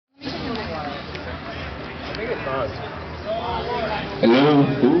Hello.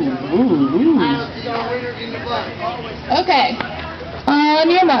 Okay. On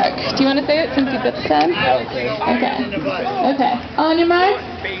your mark. Do you want to say it since you've got the pen? Okay. Okay. On your mark.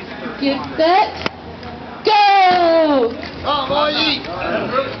 Get set. Go! Oh, boy, eat!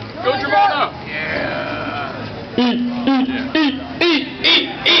 Go, Germano! Yeah! Eat, eat, eat, eat, eat,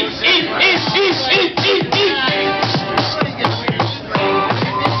 eat, eat, eat, eat, eat, eat, eat!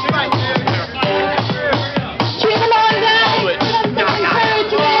 Cheer them on, guys! Give them some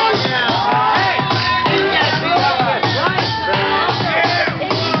encouragement!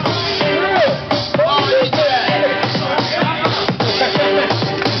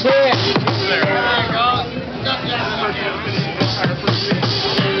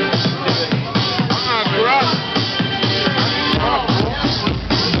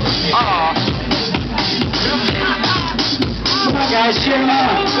 Guys, cheer them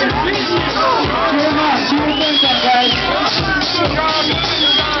on. Cheer them on. Cheer them on, guys.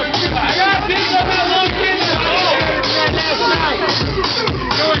 I got people that look in the hole.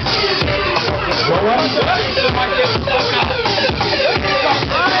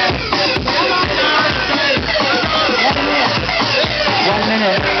 One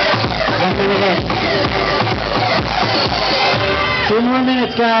minute. 2 more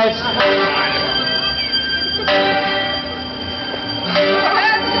minutes, guys.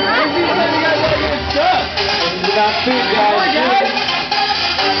 You got food, guys.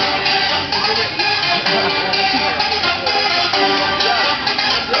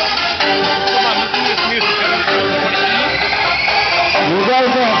 You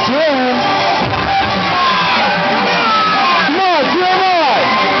guys are cheering. Come on, cheer on.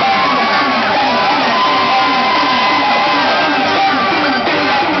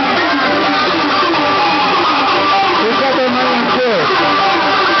 Who's got their money in cheer?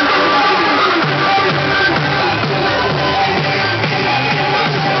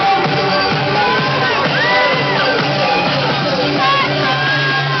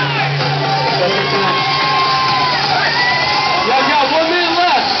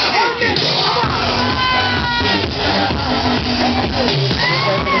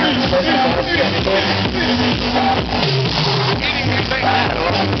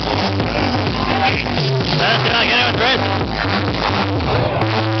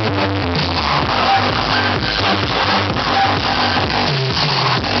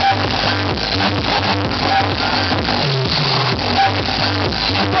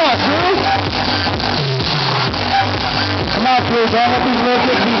 Come on, please. All of these little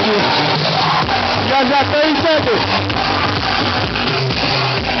kids beat you. You guys got 30 seconds.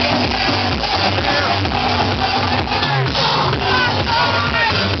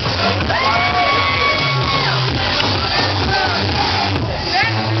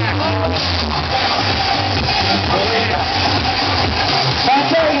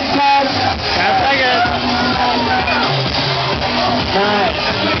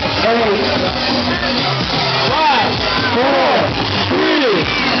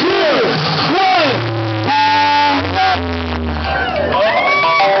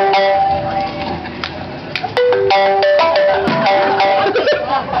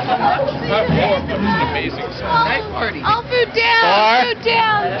 All food down! Food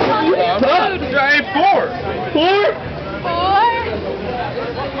down! Hey, four!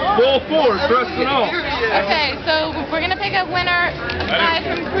 Full four, trust and all. Okay, so we're going to pick a winner aside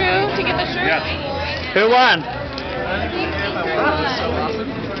from crew to get the shirt. Yeah. Who won?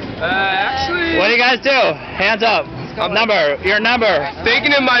 Actually... What do you guys do? Hands up. Number. Your number.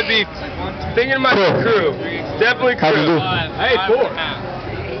 Thinking it might be crew. Definitely crew. Hey, four.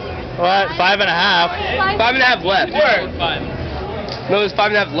 What? 5.5. 5.5 left. No, there's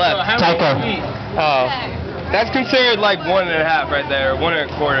 5.5 left. Tycho. Oh. That's considered like 1.5 right there,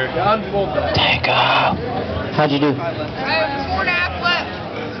 1.25. Tycho. How'd you do? 4.5 left.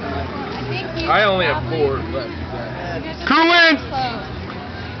 I only have 4 left. Crew wins!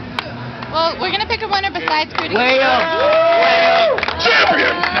 Well, we're going to pick a winner besides crew. Way up!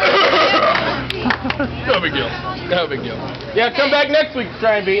 Champion! No big deal. No big deal. Yeah, come back next week to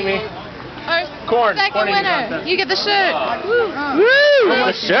try and beat me. Corn. Second winner. You get the shirt. Woo!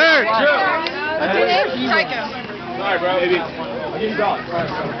 The shirt! What's your name? Tycho. Sorry, bro. Maybe. I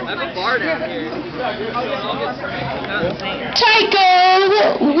have a bar down here. Tycho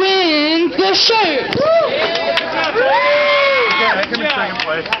wins the shirt.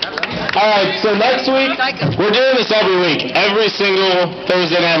 Alright, so next week, we're doing this every week. Every single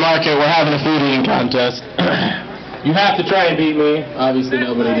Thursday night market, we're having a food eating contest. You have to try and beat me. Obviously,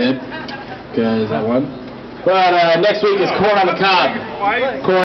 nobody did, because I won. But next week is corn on the cob. Corn